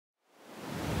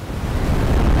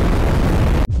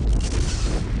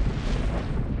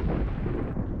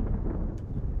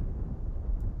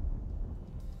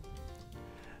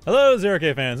Hello,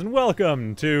 0K fans, and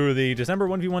welcome to the December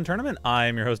 1v1 tournament.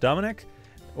 I'm your host, Dominic,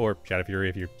 or Shadow Fury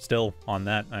if you're still on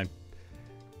that. I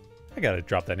gotta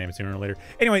drop that name sooner or later.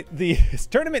 Anyway, the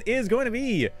tournament is going to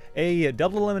be a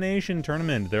double elimination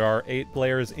tournament. There are 8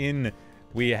 players in.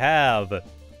 We have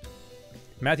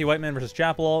Matthew Whiteman versus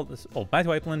Chapel. Matthew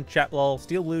Whiteman, Chapel,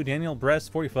 Steel Blue, Daniel,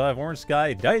 Brest, 45,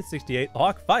 OrangeSky, Dice, 68,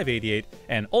 Hawk, 588,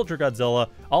 and UltraGodzilla,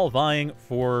 all vying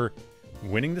for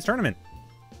winning this tournament.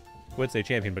 Would say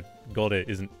champion, but Golda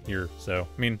isn't here, so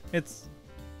I mean it's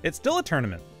still a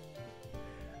tournament.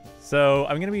 So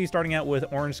I'm gonna be starting out with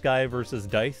OrangeSky versus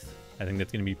Dice. I think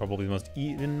that's gonna be probably the most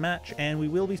even match, and we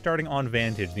will be starting on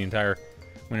Vantage the entire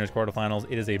winners quarterfinals.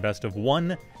 It is a best of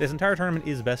 1. This entire tournament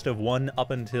is best of 1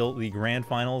 up until the grand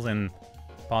finals and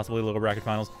possibly lower bracket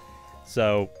finals.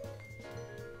 So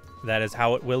that is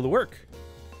how it will work.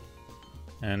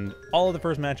 And all of the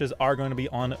first matches are going to be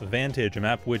on Vantage, a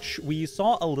map which we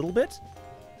saw a little bit.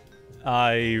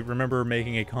 I remember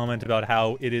making a comment about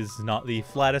how it is not the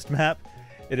flattest map.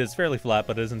 It is fairly flat,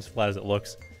 but it isn't as flat as it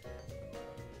looks.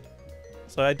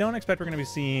 So I don't expect we're going to be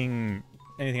seeing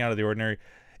anything out of the ordinary.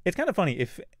 It's kind of funny,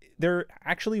 if there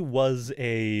actually was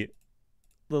a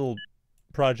little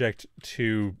project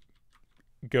to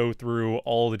go through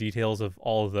all the details of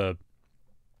all the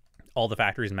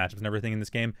factories and matchups and everything in this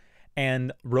game,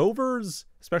 and rovers,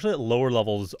 especially at lower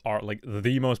levels, are like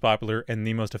the most popular and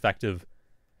the most effective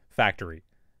factory.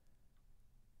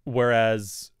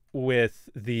 Whereas with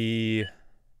the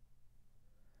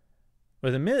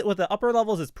upper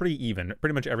levels, it's pretty even.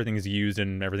 Pretty much everything is used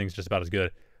and everything's just about as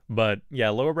good. But yeah,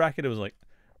 lower bracket, it was like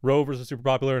rovers are super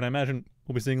popular, and I imagine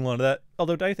we'll be seeing a lot of that.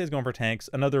 Although Dice is going for tanks,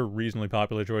 another reasonably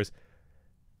popular choice.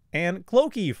 And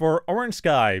Cloaky for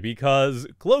OrangeSky, because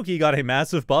Cloaky got a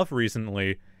massive buff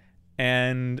recently.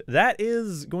 And that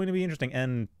is going to be interesting.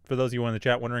 And for those of you in the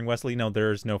chat wondering, Wesley, no,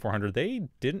 there's no 400. They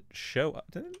didn't show up.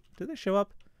 Did they show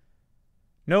up?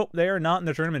 Nope, they are not in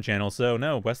the tournament channel. So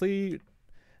no, Wesley,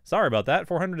 sorry about that.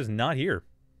 400 is not here.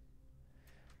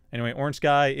 Anyway,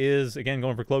 OrangeSky is, again,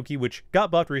 going for Cloaky, which got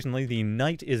buffed recently. The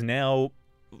Knight is now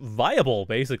viable,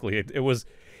 basically.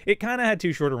 It kind of had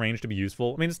too short a range to be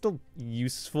useful. I mean, it's still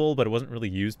useful, but it wasn't really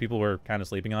used. People were kind of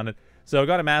sleeping on it. So it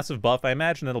got a massive buff. I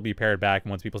imagine it'll be pared back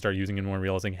once people start using it more and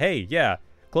realizing, hey, yeah,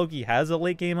 Cloaky has a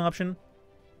late game option.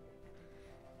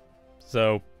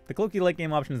 So the Cloaky late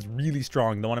game option is really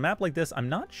strong. Though on a map like this, I'm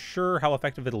not sure how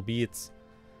effective it'll be.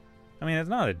 I mean, it's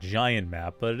not a giant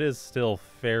map, but it is still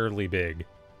fairly big.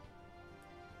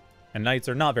 And Knights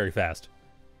are not very fast.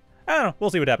 I don't know. We'll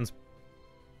see what happens.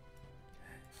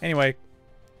 Anyway,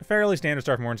 fairly standard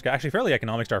start from OrangeSky. Actually, fairly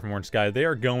economic start from OrangeSky. They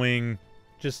are going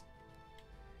just,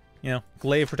 you know,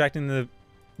 Glaive protecting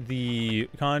the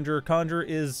Conjure. Conjure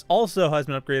has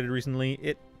been upgraded recently.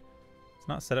 It's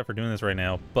not set up for doing this right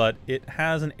now, but it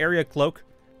has an area cloak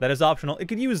that is optional. It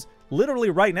could use literally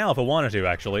right now if it wanted to,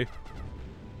 actually.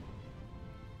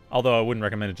 Although I wouldn't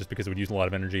recommend it just because it would use a lot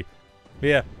of energy. But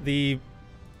yeah, the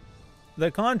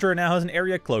Conjurer now has an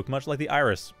area cloak, much like the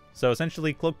Iris. So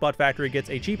essentially, Cloakbot Factory gets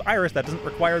a cheap Iris that doesn't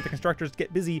require the constructors to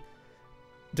be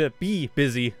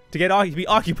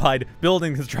occupied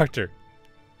building the constructor.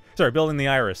 Sorry, building the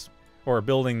Iris. Or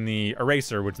building the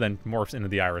Eraser, which then morphs into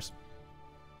the Iris.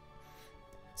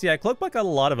 So yeah, Cloakbot got a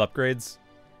lot of upgrades.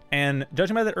 And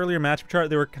judging by that earlier matchup chart,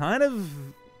 they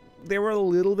were a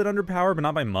little bit underpowered, but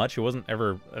not by much. It wasn't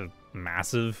ever a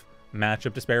massive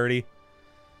matchup disparity.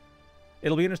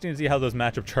 It'll be interesting to see how those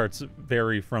matchup charts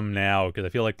vary from now, because I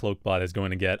feel like Cloakbot is going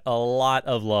to get a lot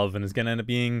of love and is going to end up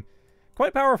being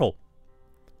quite powerful.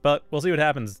 But we'll see what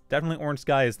happens. Definitely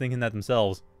OrangeSky is thinking that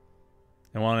themselves.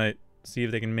 They want to see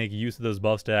if they can make use of those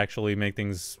buffs to actually make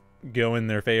things go in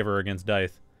their favor against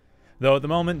Dice. Though at the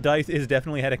moment, Dice is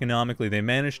definitely ahead economically. They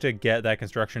managed to get that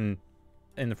construction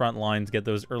in the front lines, get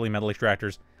those early metal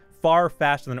extractors far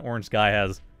faster than OrangeSky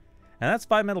has. And that's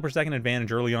 5 metal per second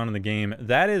advantage early on in the game.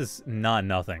 That is not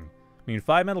nothing. I mean,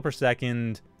 5 metal per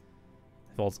second,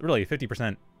 well, it's really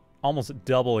 50%, almost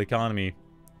double economy,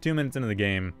 2 minutes into the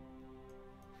game.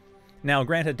 Now,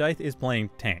 granted, Dice is playing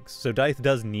tanks, so Dice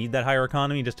does need that higher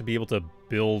economy just to be able to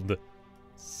build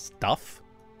stuff,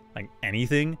 like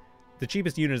anything. The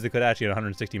cheapest unit is the Kodachi at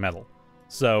 160 metal,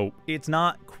 so it's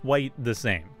not quite the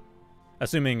same.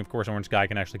 Assuming, of course, OrangeSky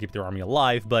can actually keep their army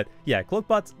alive, but yeah,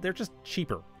 Cloakbots, they're just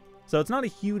cheaper. So it's not a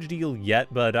huge deal yet,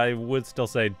 but I would still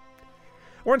say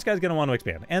OrangeSky's going to want to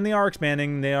expand. And they are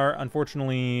expanding. They are,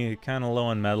 unfortunately, kind of low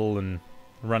on metal and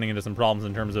running into some problems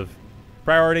in terms of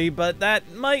priority, but that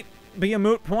might be a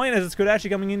moot point, as it's Kodachi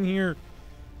coming in here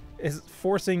is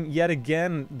forcing yet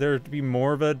again there to be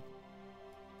more of a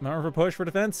push for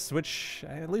defense, which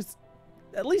at least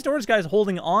at least OrangeSky is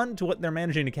holding on to what they're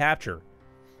managing to capture.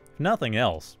 If nothing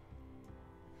else.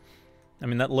 I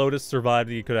mean, that Lotus survived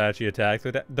the Kodachi attack.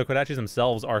 The Kodachis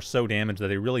themselves are so damaged that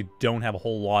they really don't have a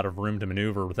whole lot of room to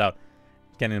maneuver without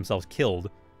getting themselves killed.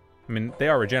 I mean, they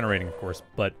are regenerating, of course,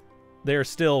 but they're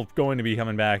still going to be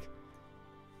coming back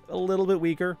a little bit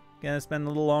weaker. Gonna spend a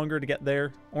little longer to get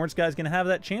there. OrangeSky's gonna have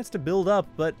that chance to build up,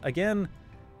 but again,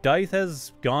 Dyth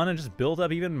has gone and just built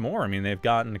up even more. I mean, they've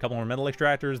gotten a couple more metal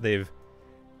extractors. They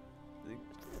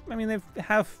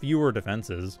have fewer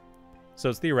defenses. So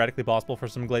it's theoretically possible for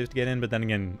some glaives to get in, but then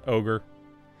again, Ogre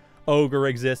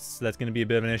exists, so that's going to be a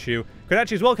bit of an issue.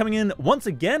 Kodachi as well coming in once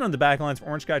again on the backlines for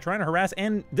OrangeSky, trying to harass,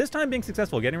 and this time being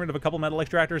successful, getting rid of a couple metal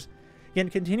extractors. Again,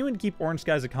 continuing to keep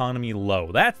OrangeSky's economy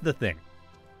low. That's the thing.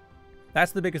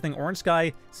 That's the biggest thing.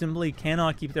 OrangeSky simply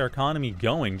cannot keep their economy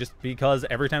going just because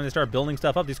every time they start building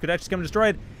stuff up, these Kodachis come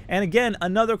destroyed. And again,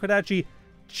 another Kodachi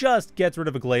just gets rid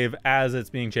of a glaive as it's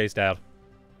being chased out.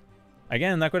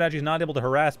 Again, that Kodachi is not able to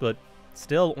harass, but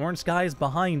still, OrangeSky is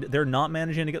behind. They're not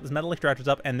managing to get these metal extractors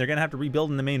up, and they're going to have to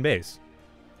rebuild in the main base.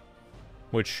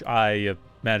 Which I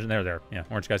imagine they're there. Yeah,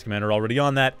 OrangeSky's commander already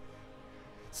on that.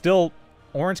 Still,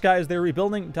 OrangeSky, as they're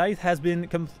rebuilding, Dyth has been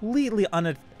completely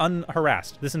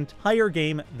unharassed. This entire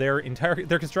game, their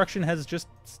construction has just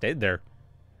stayed there.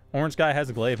 OrangeSky has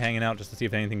a glaive hanging out just to see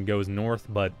if anything goes north,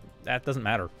 but that doesn't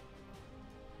matter.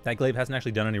 That glaive hasn't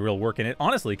actually done any real work, and it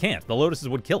honestly can't. The Lotuses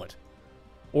would kill it.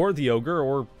 Or the Ogre,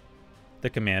 or the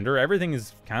commander. Everything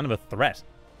is kind of a threat.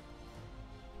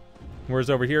 Whereas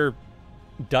over here,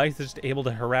 Dyth is just able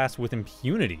to harass with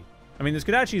impunity. I mean, the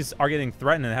Kodachis are getting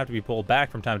threatened and have to be pulled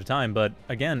back from time to time, but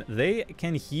again, they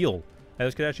can heal.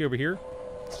 This Kodachi over here,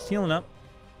 it's just healing up.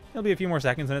 It'll be a few more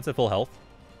seconds and it's at full health.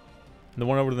 The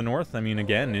one over to the north, I mean,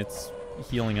 again, it's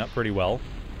healing up pretty well.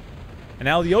 And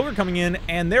now the Ogre coming in,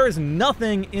 and there is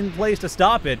nothing in place to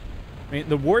stop it. I mean,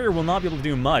 the Warrior will not be able to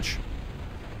do much.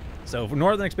 So, for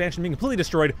Northern Expansion being completely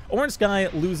destroyed,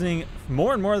 OrangeSky losing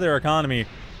more and more of their economy.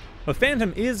 But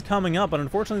Phantom is coming up, but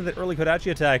unfortunately the early Kodachi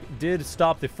attack did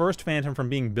stop the first Phantom from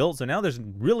being built, so now there's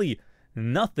really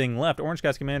nothing left.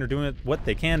 OrangeSky's commander doing what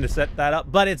they can to set that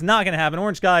up, but it's not going to happen.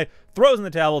 OrangeSky throws in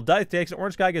the towel, Dyth takes it,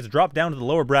 OrangeSky gets dropped down to the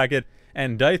lower bracket,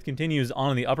 and Dyth continues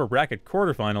on in the upper bracket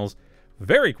quarterfinals.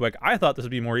 Very quick. I thought this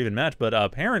would be a more even match, but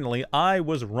apparently I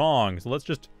was wrong. So let's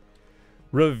just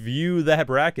review that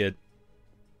bracket.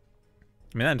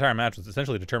 I mean, that entire match was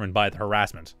essentially determined by the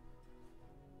harassment.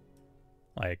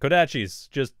 Like, Kodachis,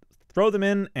 just throw them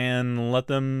in and let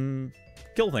them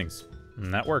kill things.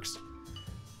 And that works.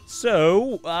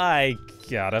 So, I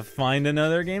gotta find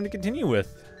another game to continue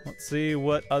with. Let's see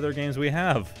what other games we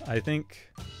have. I think...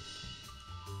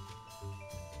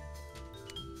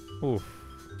 Oof.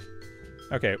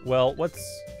 Okay, well, what's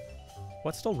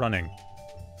still running?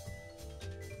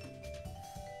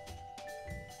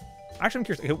 Actually, I'm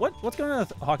curious. Okay, what's going on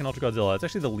with Hawk and UltraGodzilla? It's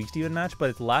actually the least even match, but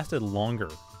it's lasted longer.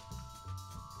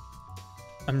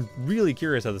 I'm really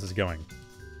curious how this is going.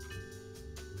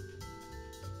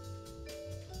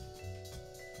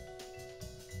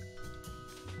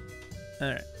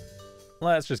 Alright.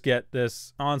 Let's just get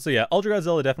this on. So yeah,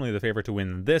 UltraGodzilla definitely the favorite to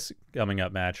win this coming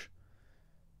up match.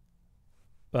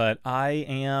 But I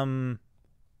am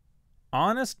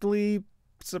honestly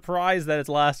surprised that it's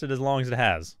lasted as long as it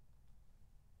has.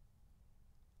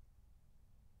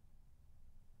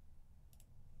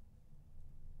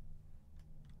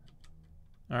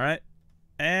 All right.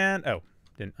 And, oh,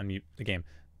 didn't unmute the game.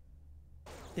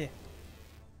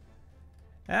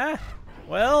 Yeah.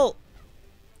 Well,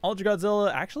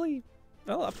 UltraGodzilla actually,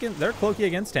 well, up against, they're Cloaky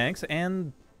against tanks,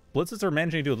 and Blitzes are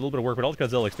managing to do a little bit of work, but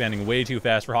UltraGodzilla expanding way too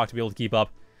fast for Hawk to be able to keep up.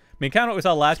 I mean, kind of what we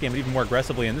saw last game, but even more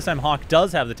aggressively, and this time Hawk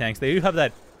does have the tanks. They do have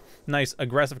that nice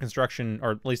aggressive construction,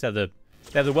 or at least they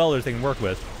have the welders they can work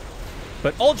with.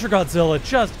 But UltraGodzilla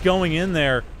just going in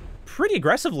there pretty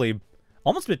aggressively,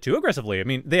 almost a bit too aggressively. I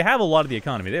mean, they have a lot of the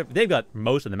economy. They've got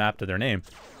most of the map to their name.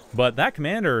 But that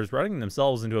commander is running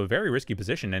themselves into a very risky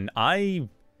position, and I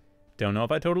don't know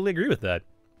if I totally agree with that.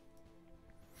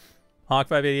 Hawk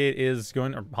 588 is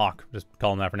going, or Hawk, just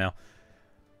call him that for now.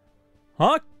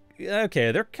 Hawk,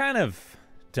 okay, they're kind of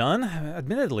done.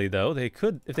 Admittedly, though, they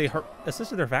could, if they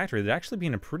assisted their factory, they'd actually be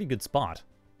in a pretty good spot.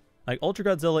 Like,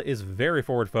 UltraGodzilla is very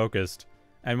forward-focused,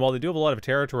 and while they do have a lot of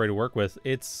territory to work with,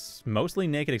 it's mostly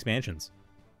naked expansions.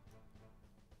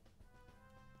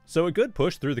 So a good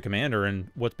push through the commander and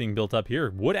what's being built up here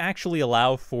would actually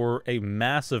allow for a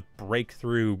massive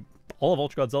breakthrough all of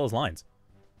UltraGodzilla's lines.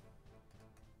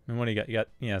 And what do you got? You got,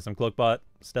 yeah, some Cloakbot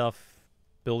stuff,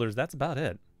 builders, that's about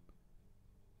it.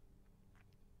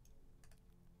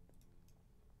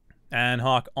 And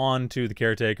Hawk on to the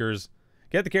caretakers,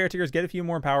 Get the Caretaker, get a few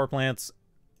more power plants.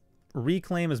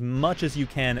 Reclaim as much as you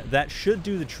can. That should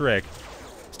do the trick.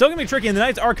 Still gonna be tricky, and the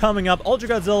Knights are coming up.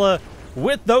 UltraGodzilla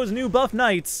with those new buff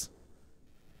Knights.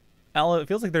 It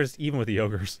feels like there's even with the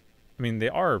Ogres. I mean, they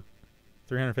are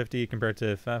 350 compared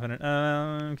to 500.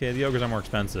 Okay, the Ogres are more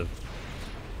expensive.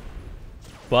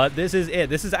 But this is it.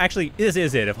 This is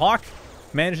it. If Hawk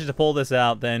manages to pull this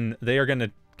out, then they are going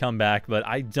to come back. But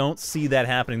I don't see that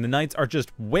happening. The Knights are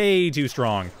just way too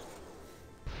strong.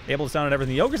 Able to sound out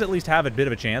everything. The Ogres at least have a bit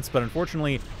of a chance, but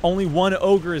unfortunately, only one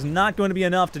Ogre is not going to be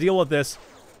enough to deal with this.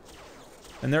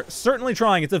 And they're certainly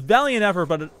trying. It's a valiant effort,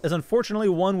 but it is unfortunately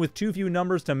one with too few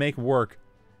numbers to make work.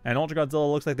 And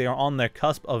UltraGodzilla looks like they are on the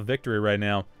cusp of victory right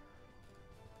now.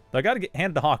 But I got to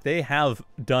hand it to Hawk. They have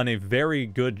done a very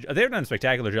good... They've done a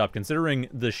spectacular job considering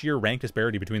the sheer rank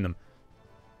disparity between them.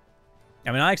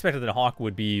 I mean, I expected that Hawk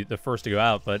would be the first to go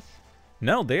out, but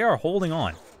no, they are holding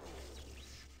on.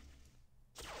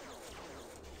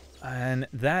 And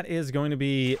that is going to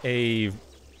be a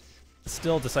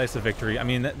still decisive victory. I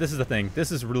mean, this is the thing.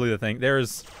 This is really the thing.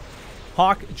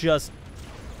 Hawk just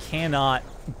cannot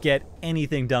get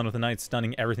anything done with the Knights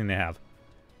stunning everything they have.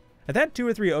 If they had 2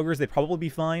 or 3 Ogres, they'd probably be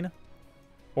fine.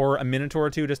 Or a Minotaur or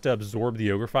 2 just to absorb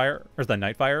the Ogre fire, or the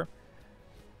Knight fire.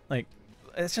 Like,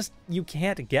 it's just, you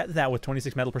can't get that with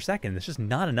 26 metal per second. It's just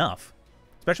not enough.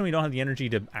 Especially when you don't have the energy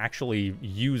to actually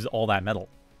use all that metal.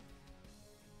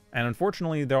 And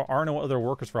unfortunately, there are no other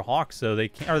workers for Hawk, so they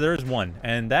can't, or there is one.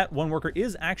 And that one worker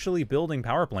is actually building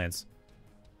power plants.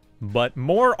 But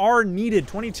more are needed.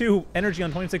 22 energy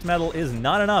on 26 metal is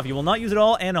not enough. You will not use it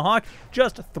all, and Hawk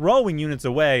just throwing units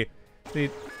away.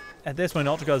 At this point,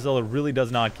 UltraGodzilla really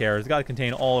does not care. It's got to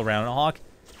contain all around. Hawk,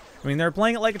 I mean, they're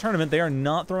playing it like a tournament. They are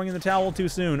not throwing in the towel too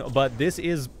soon, but this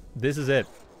is it.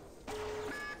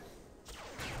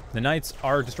 The Knights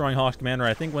are destroying Hawk's commander.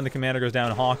 I think when the commander goes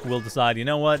down, Hawk will decide, you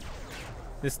know what?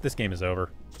 This game is over.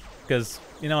 Because,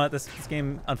 you know what? This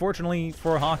game, unfortunately,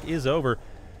 for Hawk is over.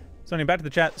 So anyway, back to the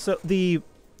chat. So there's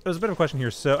a bit of a question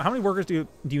here. So how many workers do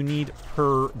you need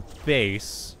per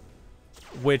base?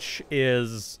 Which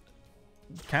is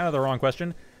kind of the wrong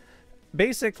question.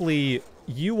 Basically,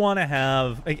 you want to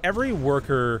have, like, every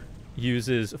worker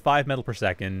uses 5 metal per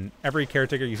second. Every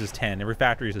caretaker uses 10. Every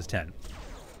factory uses 10.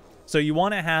 So you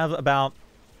want to have about,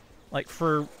 like,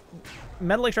 for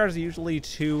metal extractors, usually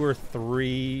 2 or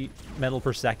 3 metal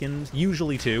per second.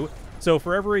 Usually 2. So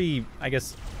for every, I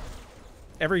guess,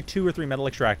 every 2 or 3 metal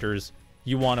extractors,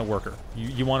 you want a worker.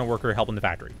 You want a worker helping the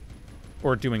factory.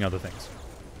 Or doing other things.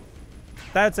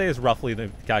 That, I'd say, is roughly the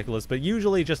calculus. But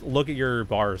usually just look at your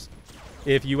bars.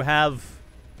 If your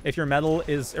metal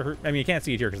is, I mean, you can't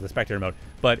see it here because of the spectator mode.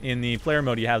 But in the player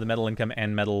mode, you have the metal income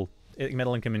and metal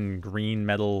income in green,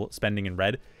 metal spending in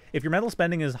red. If your metal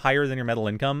spending is higher than your metal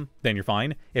income, then you're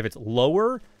fine. If it's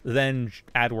lower, then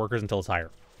add workers until it's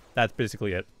higher. That's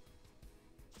basically it.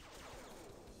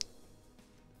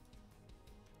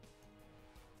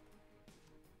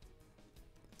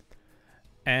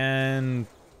 And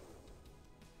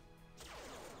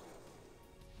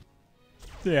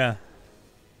yeah.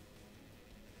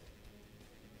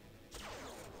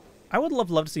 I would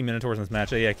love to see Minotaurs in this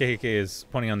match. Yeah, KKK is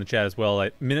pointing on the chat as well.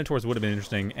 Minotaurs would have been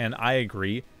interesting, and I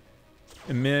agree.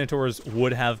 Minotaurs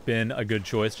would have been a good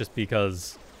choice just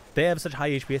because they have such high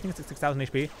HP. I think it's at 6,000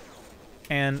 HP.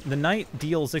 And the Knight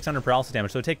deals 600 paralysis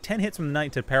damage, so it would take 10 hits from the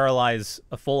Knight to paralyze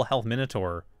a full health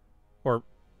Minotaur. Or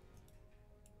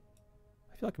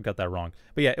I feel like I've got that wrong.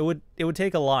 But yeah, it would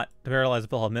take a lot to paralyze a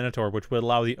full health Minotaur, which would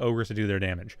allow the Ogres to do their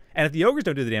damage. And if the Ogres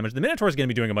don't do the damage, the Minotaur is going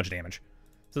to be doing a bunch of damage.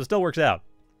 So it still works out.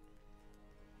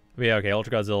 But yeah, okay,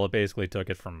 UltraGodzilla basically took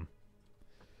it from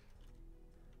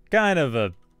kind of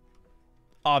a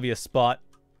obvious spot.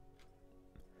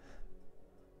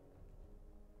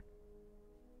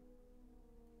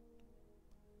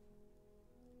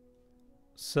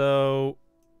 So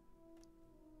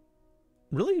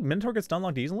really, Minotaur gets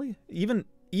unlocked easily? Even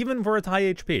for its high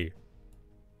HP.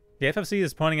 The FFC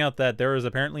is pointing out that there is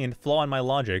apparently a flaw in my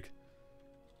logic.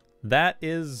 That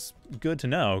is good to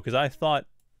know, because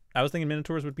I was thinking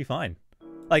Minotaurs would be fine.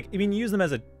 Like, I mean, use them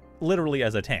as literally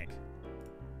as a tank.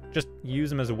 Just use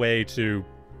them as a way to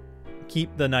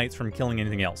keep the Knights from killing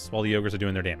anything else while the Ogres are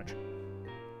doing their damage.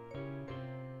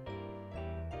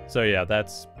 So yeah,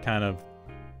 that's kind of...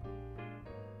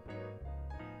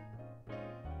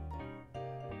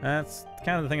 That's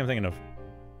kind of the thing I'm thinking of.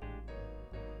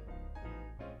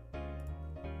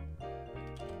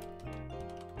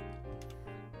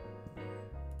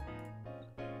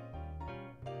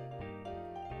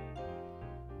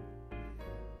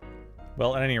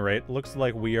 Well, at any rate, looks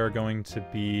like we are going to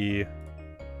be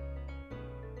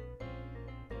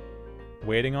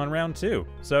waiting on round 2.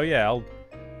 So yeah, I'll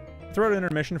throw out an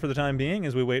intermission for the time being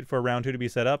as we wait for round 2 to be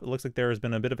set up. It looks like there has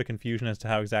been a bit of a confusion as to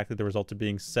how exactly the results are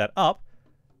being set up.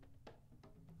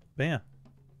 But yeah.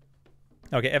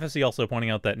 Okay, FSC also pointing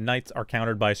out that knights are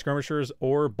countered by skirmishers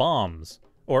or bombs,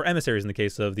 or emissaries in the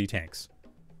case of the tanks.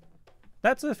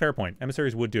 That's a fair point.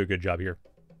 Emissaries would do a good job here.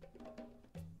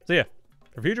 So yeah,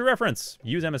 for future reference,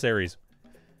 use emissaries.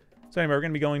 So anyway, we're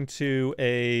going to be going to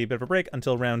a bit of a break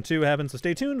until round 2 happens, so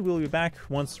stay tuned. We'll be back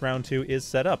once round 2 is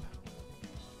set up.